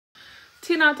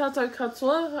Tēnā tātou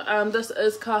katoa. This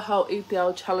is Ka Hau I Te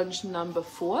Ao challenge number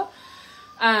 4.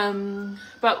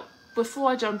 But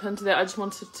before I jump into that, I just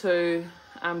wanted to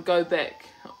go back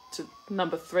to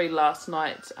number 3 last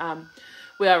night,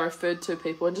 where I referred to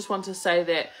people, and just want to say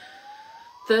that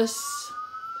this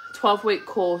 12-week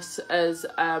course is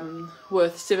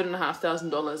worth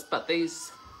 $7,500, but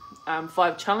these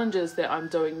 5 challenges that I'm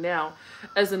doing now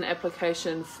is an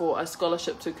application for a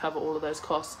scholarship to cover all of those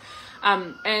costs.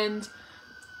 And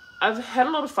I've had a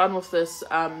lot of fun with this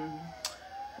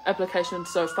application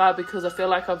so far, because I feel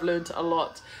like I've learned a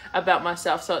lot about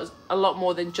myself. So it's a lot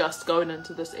more than just going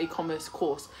into this e-commerce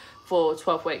course for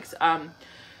 12 weeks. And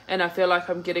I feel like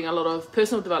I'm getting a lot of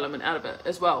personal development out of it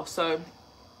as well. So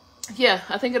yeah,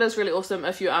 I think it is really awesome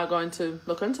if you are going to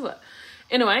look into it.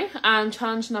 Anyway,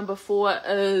 challenge number 4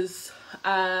 is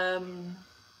learning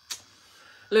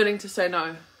to say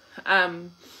no.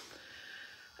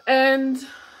 And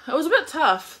it was a bit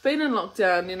tough being in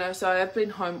lockdown, you know, so I've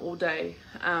been home all day,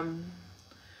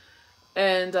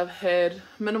 and I've had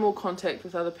minimal contact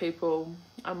with other people.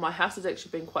 My house has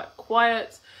actually been quite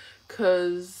quiet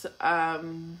because I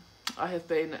have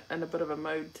been in a bit of a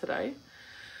mood today.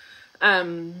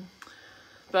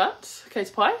 But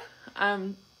case pie.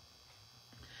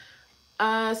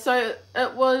 So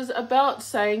it was about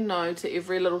saying no to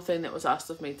every little thing that was asked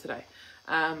of me today.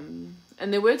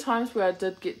 And there were times where I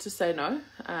did get to say no,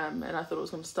 and I thought I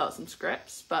was going to start some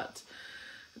scraps, but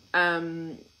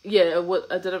yeah,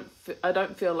 I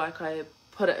don't feel like I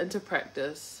put it into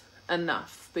practice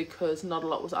enough, because not a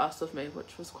lot was asked of me,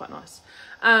 which was quite nice.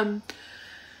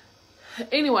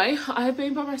 Anyway, I have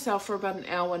been by myself for about an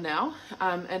hour now,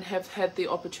 and have had the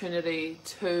opportunity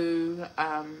to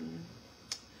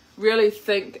really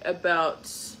think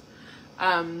about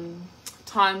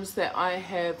times that I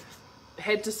have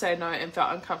had to say no and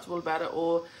felt uncomfortable about it,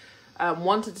 or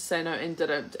wanted to say no and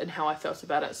didn't, and how I felt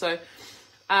about it. So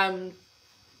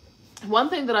one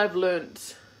thing that I've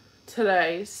learnt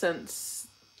today, since,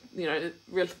 you know,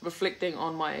 reflecting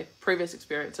on my previous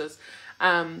experiences,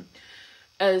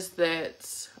 is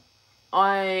that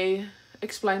I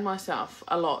explain myself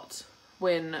a lot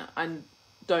when I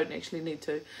don't actually need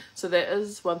to. So that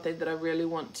is one thing that I really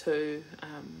want to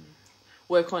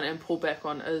work on and pull back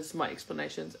on, is my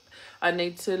explanations. I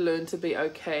need to learn to be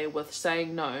okay with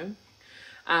saying no,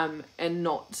 and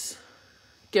not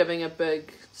giving a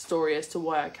big story as to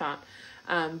why I can't,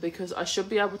 because I should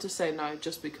be able to say no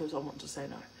just because I want to say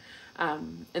no,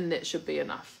 and that should be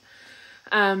enough.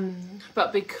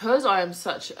 But because I am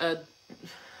such a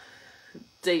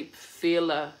deep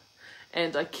feeler,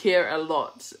 and I care a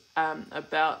lot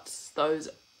about those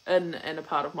in and a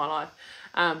part of my life,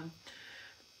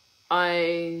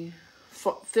 I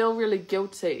feel really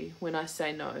guilty when I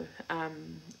say no,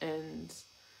 and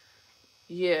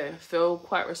yeah, feel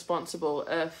quite responsible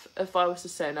if I was to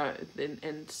say no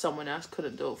and someone else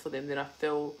couldn't do it for them, then I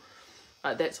feel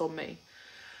like that's on me.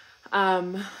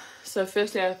 So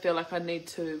firstly, I feel like I need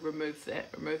to remove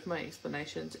my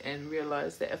explanations, and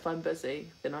realise that if I'm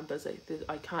busy, then I'm busy.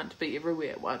 I can't be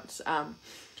everywhere at once.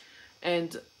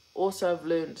 And also I've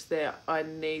learned that I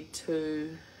need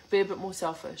to be a bit more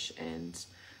selfish, and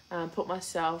put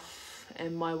myself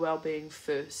and my well-being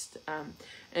first,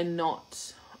 and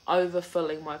not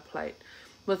overfilling my plate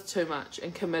with too much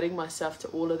and committing myself to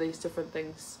all of these different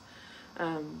things,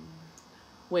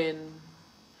 when,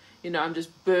 you know, I'm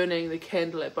just burning the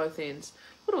candle at both ends.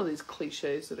 What are all these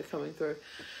cliches that are coming through?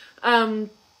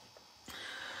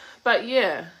 But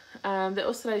yeah, that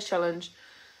was today's challenge.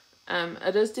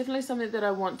 It is definitely something that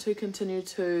I want to continue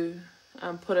to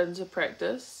put into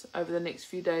practice over the next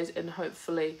few days, and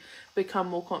hopefully become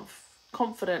more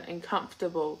confident and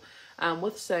comfortable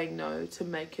with saying no, to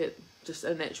make it just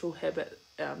a natural habit,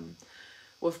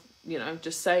 with, you know,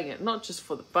 just saying it, not just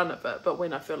for the fun of it, but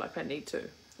when I feel like I need to.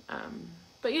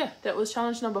 But yeah, that was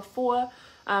challenge number 4,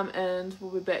 and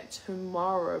we'll be back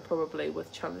tomorrow probably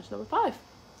with challenge number 5.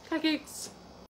 Ka geeks!